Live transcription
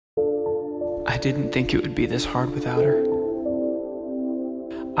I didn't think it would be this hard without her.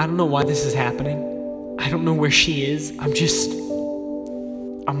 I don't know why this is happening. I don't know where she is. I'm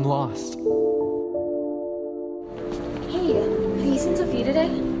lost. Hey, have you seen Sophia today?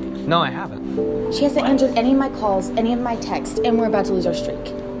 No, I haven't. She hasn't answered any of my calls, any of my texts, and we're about to lose our streak.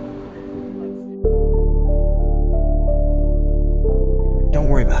 Don't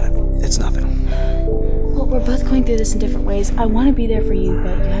worry about it. It's nothing. Well, we're both going through this in different ways. I want to be there for you,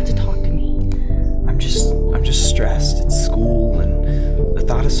 but you have to talk to me. I'm just stressed. It's school, and the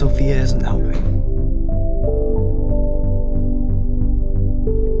thought of Sophia isn't helping.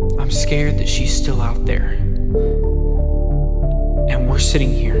 I'm scared that she's still out there. And we're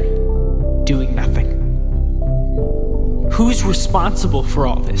sitting here, doing nothing. Who's responsible for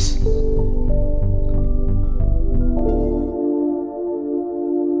all this?